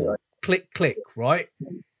Careful, Click, Click, right?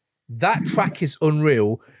 That track is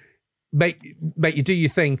unreal. Mate, you do your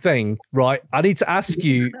thing, right? I need to ask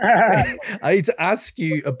you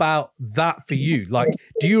about that for you. Like,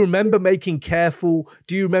 do you remember making Careful?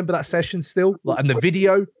 Do you remember that session still? Like, and the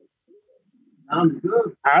video?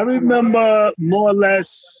 I remember more or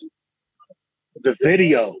less the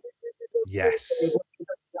video. Yes.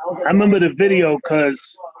 I remember the video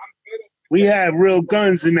because we had real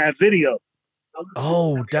guns in that video.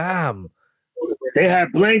 Oh, damn. They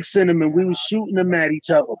had blanks in them and we were shooting them at each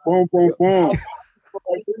other. Boom, boom, boom.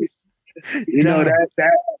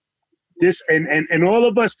 that just and all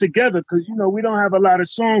of us together, because we don't have a lot of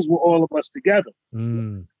songs with all of us together.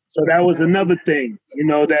 So that was another thing,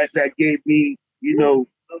 that gave me,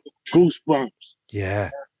 goosebumps.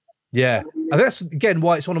 Yeah. And that's again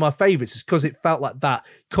why it's one of my favorites, is because it felt like that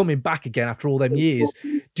coming back again after all them years.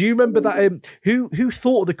 Do you remember that? Who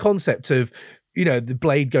thought of the concept of the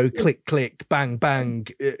blade go click click bang bang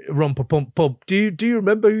rumpa pump pump? Do you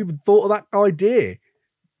remember who even thought of that idea?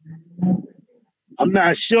 I'm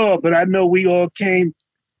not sure, but I know we all came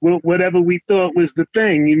with whatever we thought was the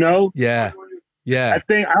thing. Yeah. I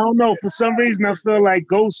don't know, for some reason I feel like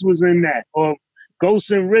Ghost was in that, or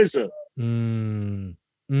Ghost and RZA. I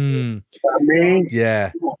mean,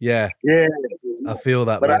 yeah. I feel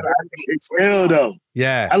that, but man. It's ill though.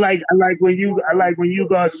 Yeah, I like when you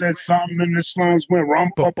guys said something and the slums went rum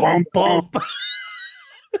pum pum pum.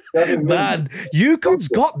 Man, Yukon's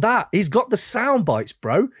got that. He's got the sound bites,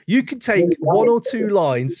 bro. You can take one or two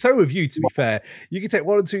lines. So have you, to be fair. You can take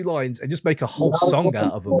one or two lines and just make a whole song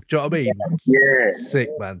out of them. Do you know what I mean? Yeah. Sick,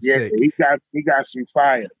 man. Yeah, Sick. he got some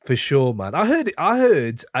fire. For sure, man. I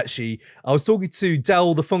heard actually, I was talking to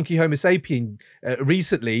Del, the Funky Homo Sapien,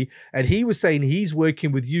 recently, and he was saying he's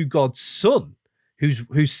working with You God's son,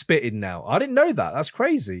 who's spitting now. I didn't know that. That's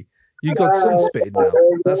crazy. You got son spitting now.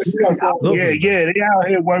 That's lovely. Yeah, they out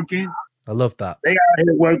here working. I love that. They out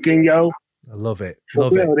here working, yo. I love it. For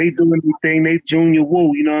Love real, it. they doing their thing. They Junior Wu,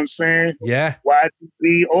 you know what I'm saying? Yeah.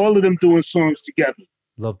 YDB, all of them doing songs together.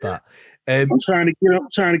 Love that. I'm trying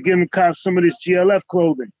to get them cop some of this GLF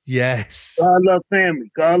clothing. Yes. God love family.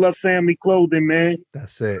 God love family clothing, man.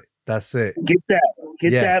 That's it. That's it. Get that.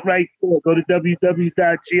 Get that right there. Go to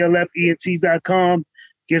www.glfent.com.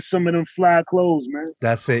 Get some of them fly clothes, man.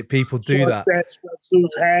 That's it. People do that. Sets,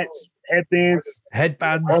 sweatsuits, hats, headbands,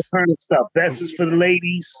 all kind of stuff. Best is for the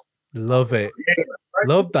ladies. Love it. Yeah.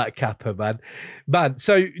 Love that, Kappa, man. Man,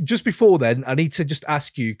 so just before then, I need to just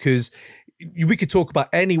ask you, because we could talk about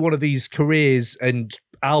any one of these careers and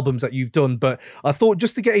albums that you've done, but I thought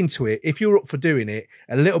just to get into it, if you're up for doing it,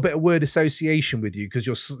 a little bit of word association with you, because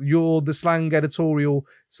you're the slang editorial,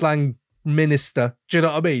 slang minister. Do you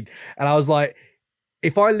know what I mean? And I was like,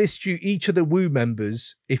 if I list you each of the Wu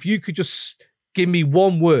members, if you could just give me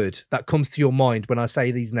one word that comes to your mind when I say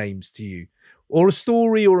these names to you, or a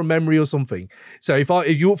story or a memory or something. So if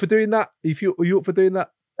you up for doing that? Are you up for doing that?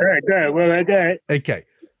 All right, go ahead. Well, I got it. Okay.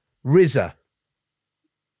 RZA.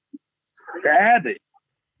 The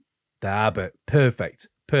Abbott. Perfect.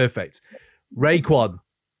 Raekwon.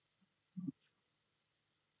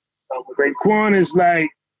 Raekwon is like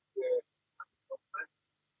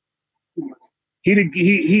he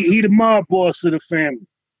the mob boss of the family.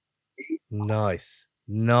 Nice.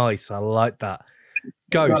 I like that.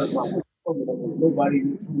 Ghost.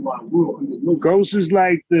 Ghost is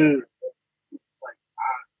like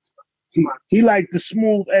he like the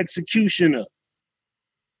smooth executioner.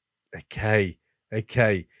 Okay.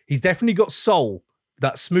 He's definitely got soul.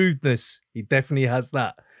 That smoothness. He definitely has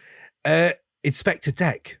that. Inspector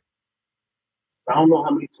Deck. I don't know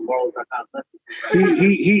how many tomorrows I got left.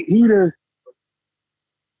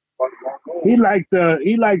 He like the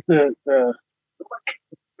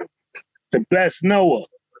best Noah.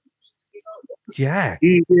 Yeah.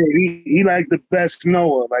 He like the best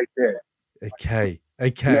Noah like that. Okay.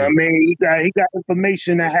 You know what I mean? He got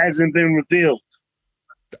information that hasn't been revealed.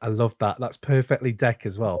 I love that. That's perfectly Deck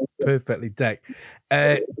as well. Perfectly Deck.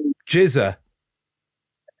 Jizza.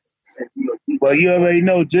 Well, you already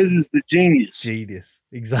know Jizza's the genius. Genius.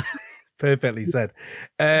 Exactly. Perfectly said.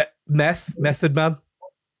 Method Man.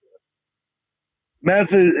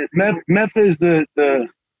 Meth is the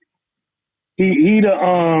he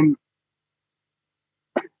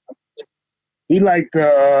like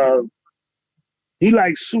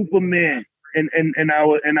Superman in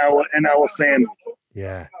our family.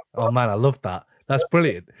 Yeah. Oh man, I love that. That's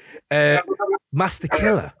brilliant. Master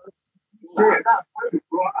Killer.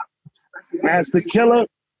 Master Killer.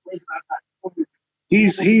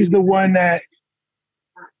 He's the one that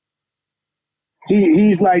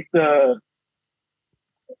he's like the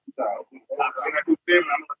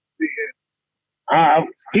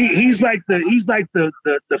he's like the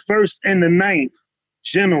first and the ninth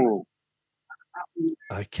general.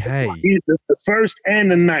 Okay. He's the first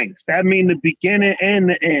and the ninth. That means the beginning and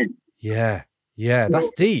the end. Yeah.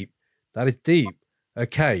 That's deep. That is deep.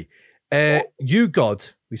 Okay. You God.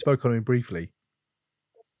 We spoke on him briefly.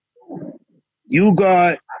 You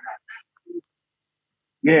God.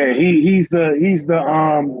 Yeah, he's the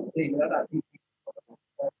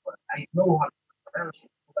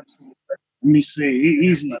let me see.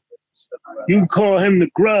 He's you can call him the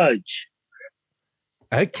Grudge.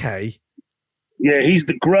 Okay. Yeah, he's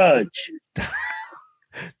the Grudge.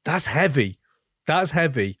 That's heavy.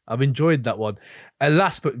 I've enjoyed that one. And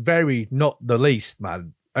last but very not the least,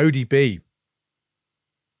 man, ODB.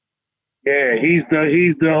 Yeah, he's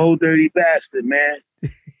the old dirty bastard, man.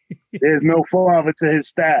 There's no father to his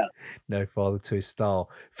style. No father to his style.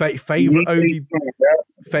 Favorite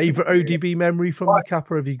ODB memory from you,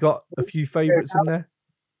 Kappa? Have you got a few favorites in there?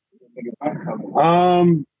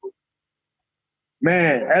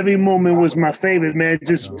 Man, every moment was my favorite, man.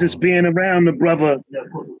 Just being around the brother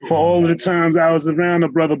for all of the times I was around the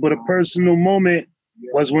brother. But a personal moment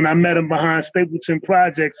was when I met him behind Stapleton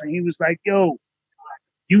Projects, and he was like, "Yo,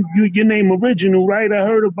 your name Original, right? I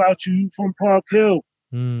heard about you. You from Park Hill."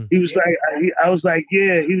 He was like, I was like,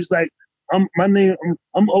 "Yeah." He was like, I'm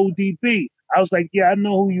ODB. I was like, yeah, I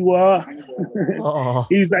know who you are. Oh,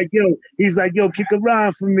 He's like, yo, kick a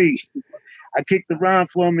rhyme for me. I kicked the rhyme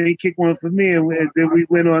for him, and he kicked one for me, and then we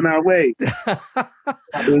went on our way. It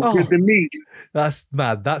was good oh, to meet. that's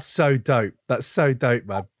mad. That's so dope. That's so dope,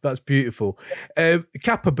 man. That's beautiful.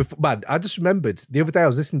 Kappa, man, I just remembered the other day I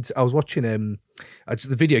was watching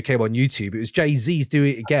the video came on YouTube. It was Jay-Z's Do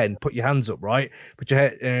It Again, Put Your Hands Up, right? Put your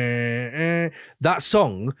head, that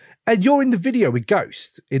song, and you're in the video with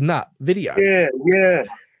Ghost in that video. Yeah.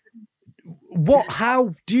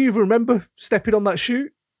 How do you even remember stepping on that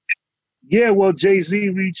shoot? Yeah, well, Jay-Z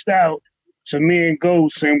reached out to me and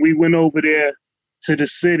Ghost, and we went over there to the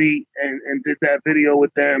city and did that video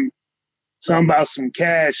with them. Something about some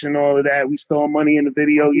cash and all of that. We stole money in the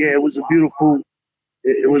video. Yeah, it was a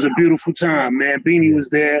beautiful time, man. Beanie was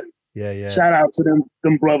there. Yeah. Shout out to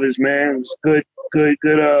them brothers, man. It was good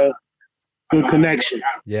connection.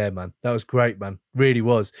 Yeah, man. That was great, man. Really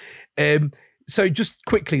was. So just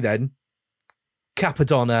quickly then,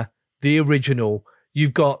 Cappadonna, the original.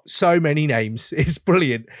 You've got so many names. It's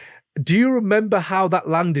brilliant. Do you remember how that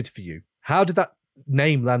landed for you? How did that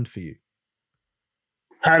name land for you?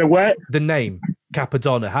 How did what? The name,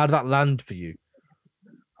 Cappadonna. How did that land for you?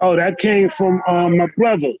 Oh, that came from my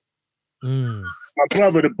brother. My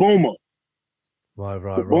brother, the Boomer.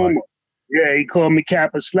 Right. Boomer. Yeah, he called me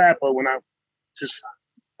Kappa Slapper when I just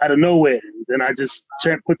out of nowhere. Then I just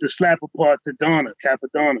put the slapper part to Donna,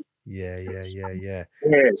 Cappadonna. Yeah. Yeah,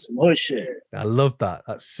 some hood shit. I love that.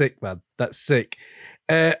 That's sick, man. That's sick.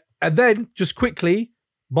 And then just quickly,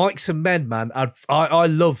 Mikes and Men, man. I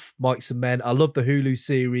love Mikes and Men. I love the Hulu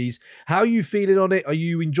series. How are you feeling on it? Are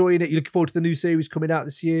you enjoying it? You looking forward to the new series coming out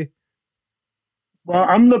this year? Well,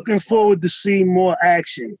 I'm looking forward to seeing more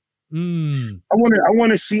action. I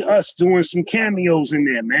want to see us doing some cameos in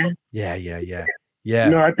there, man. Yeah.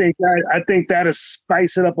 You know, I think that'll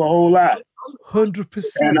spice it up a whole lot. 100%.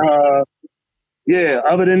 And yeah,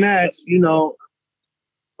 other than that, you know,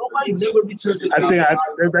 I think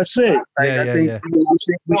that's it. I think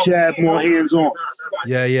we should have more hands on.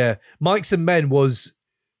 Yeah. Mikes and Men was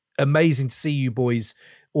amazing to see you boys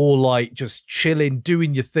all like just chilling,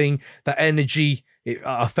 doing your thing. That energy,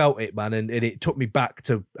 I felt it, man, and it took me back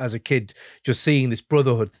to as a kid, just seeing this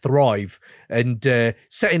brotherhood thrive and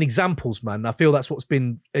setting examples, man. I feel that's what's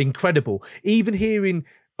been incredible. Even hearing,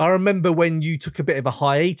 I remember when you took a bit of a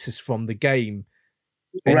hiatus from the game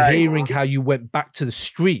and hearing how you went back to the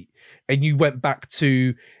street and you went back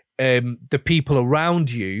to the people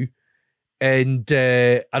around you. And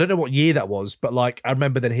I don't know what year that was, but like I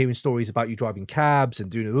remember then hearing stories about you driving cabs and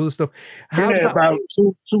doing all this stuff. About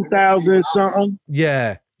 2000 something.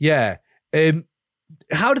 Yeah.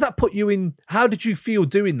 How did that put you in? How did you feel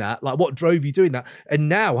doing that? Like, what drove you doing that? And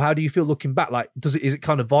now, how do you feel looking back? Like, is it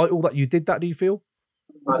kind of vital that you did that? Do you feel?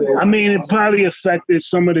 I mean, it probably affected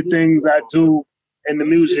some of the things I do in the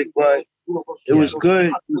music, but it was good.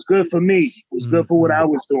 It was good for me. It was good for what I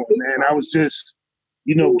was doing, man. I was just,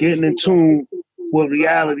 you know, getting in tune with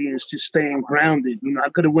reality and just staying grounded. You know, I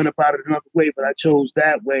could have went about it another way, but I chose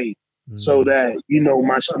that way so that, you know,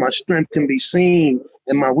 my strength can be seen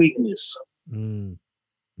and my weakness. I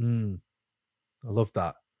love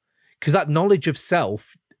that. Because that knowledge of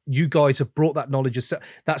self, you guys have brought that knowledge of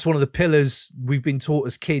self. That's one of the pillars we've been taught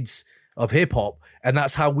as kids of hip hop. And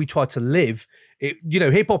that's how we try to live. You know,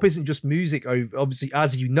 hip hop isn't just music, obviously,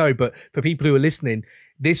 as you know, but for people who are listening,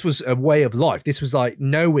 this was a way of life. This was like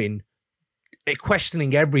knowing,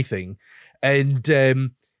 questioning everything. And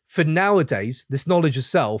for nowadays, this knowledge of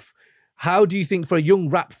self, how do you think for a young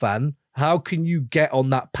rap fan, how can you get on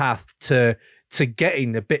that path to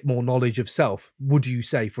getting a bit more knowledge of self, would you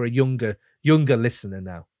say, for a younger listener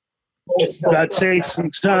now? You gotta take some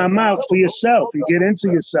time out for yourself and get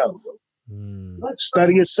into yourself.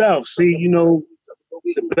 Study yourself. See, you know,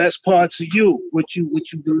 the best parts of you, what you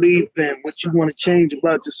believe in, what you want to change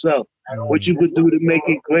about yourself, what you could do to make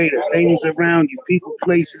it greater, things around you, people,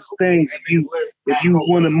 places, things. If you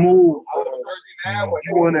want to move,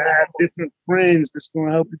 you want to have different friends that's going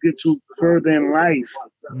to help you get to further in life.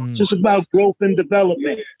 It's just about growth and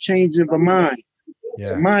development, changing of a mind. Yeah.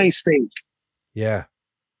 It's a mind state. Yeah.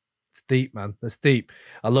 It's deep, man. That's deep.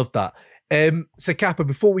 I love that. So Kappa,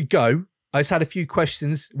 before we go, I just had a few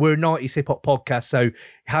questions. We're a 90s hip hop podcast, so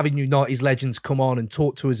having you 90s legends come on and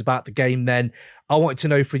talk to us about the game then, I wanted to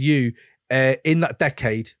know for you, in that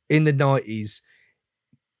decade, in the 90s,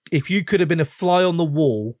 if you could have been a fly on the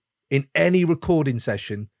wall in any recording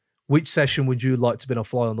session, which session would you like to have been a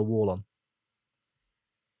fly on the wall on?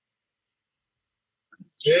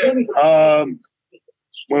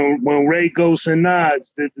 When Ray, Ghost, and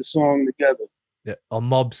Nas did the song together. Yeah, on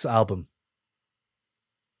Mob's album.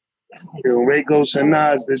 Ray Ghost and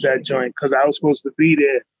Nas did that joint because I was supposed to be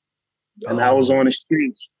there, and I was on the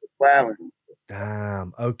street wilding.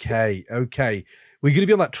 Damn. Okay. Were you going to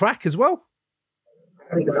be on that track as well?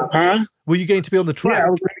 Huh? Were you going to be on the track? Yeah, I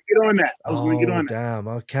was going to get on that. I was going to get on that.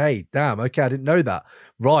 Damn. Okay. I didn't know that.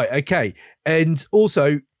 Right. Okay. And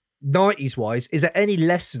also, 90s wise, is there any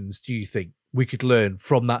lessons, do you think, we could learn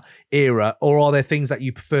from that era? Or are there things that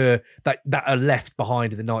you prefer that are left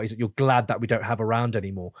behind in the 90s that you're glad that we don't have around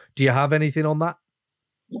anymore? Do you have anything on that?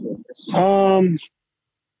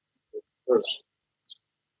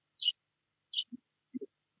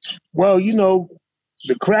 Well, you know,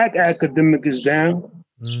 the crack epidemic is down.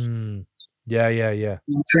 Yeah.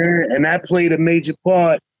 And that played a major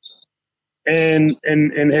part in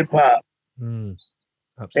hip hop in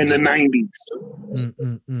the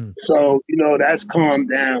 90s. So, you know, that's calmed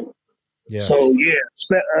down. Yeah. So, yeah,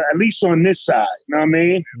 at least on this side, you know what I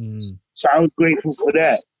mean? So I was grateful for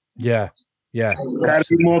that. Yeah. Got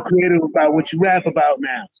to be more creative about what you rap about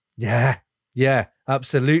now. Yeah,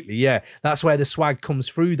 absolutely. Yeah, that's where the swag comes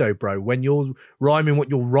through, though, bro. When you're rhyming what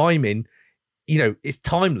you're rhyming, you know, it's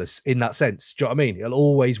timeless in that sense. Do you know what I mean? It'll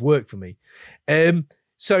always work for me.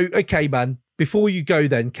 So, okay, man, before you go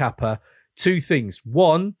then, Kappa, two things.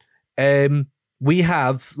 One, we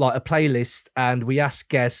have like a playlist and we ask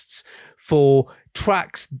guests for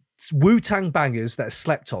tracks, Wu-Tang bangers that are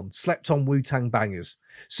slept on Wu-Tang bangers.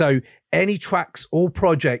 So any tracks or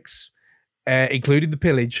projects, including The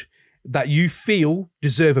Pillage, that you feel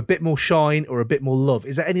deserve a bit more shine or a bit more love.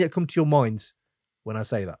 Is there any that come to your minds when I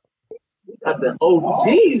say that?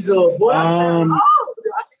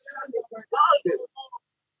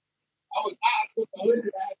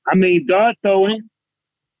 I mean, dart throwing.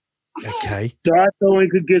 Okay. Dart throwing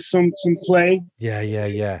could get some play.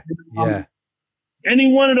 Yeah.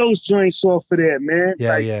 Any one of those joints off of there, man.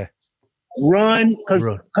 Yeah. Run, because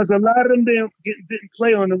a lot of them didn't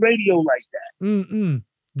play on the radio like that.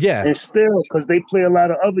 Yeah. And still, because they play a lot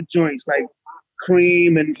of other joints like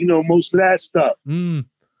Cream and, you know, most of that stuff. I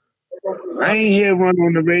ain't hear Run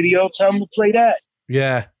on the radio. Tell them to play that.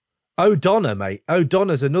 Yeah. O'Donna, mate.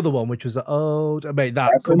 O'Donna's another one, which was mate.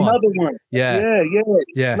 That's another one. Yeah.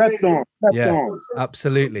 Slept on.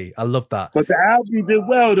 Absolutely. I love that. But the album did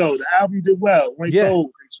well, though. Went gold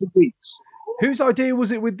in 2 weeks. Whose idea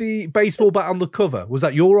was it with the baseball bat on the cover? Was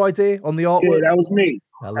that your idea on the artwork? Yeah, that was me.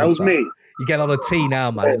 Me. You get on a tee now,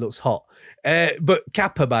 man. It looks hot. But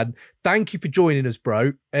Kappa, man, thank you for joining us,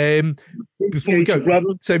 bro. Before we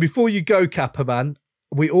go, before you go, Kappa, man,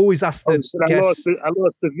 we always ask the guests. I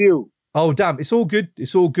lost the view. Oh, damn! It's all good.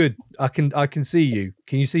 I can see you.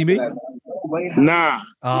 Can you see me? Nah.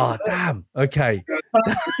 Oh, damn. Okay.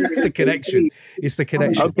 It's the connection.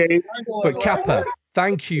 Okay. But Kappa,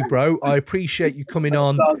 thank you, bro. I appreciate you coming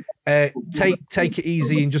on. Take it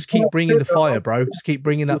easy and just keep bringing the fire, bro. Just keep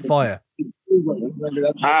bringing that fire. All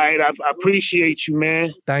right, I appreciate you,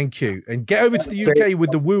 man. Thank you. And get over to the UK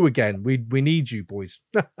with the Wu again. We need you, boys.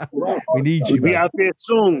 We need you, man. Be out there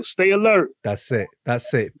soon. Stay alert. That's it.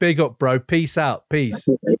 Big up, bro. Peace out. Peace.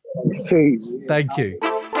 Peace. Thank you.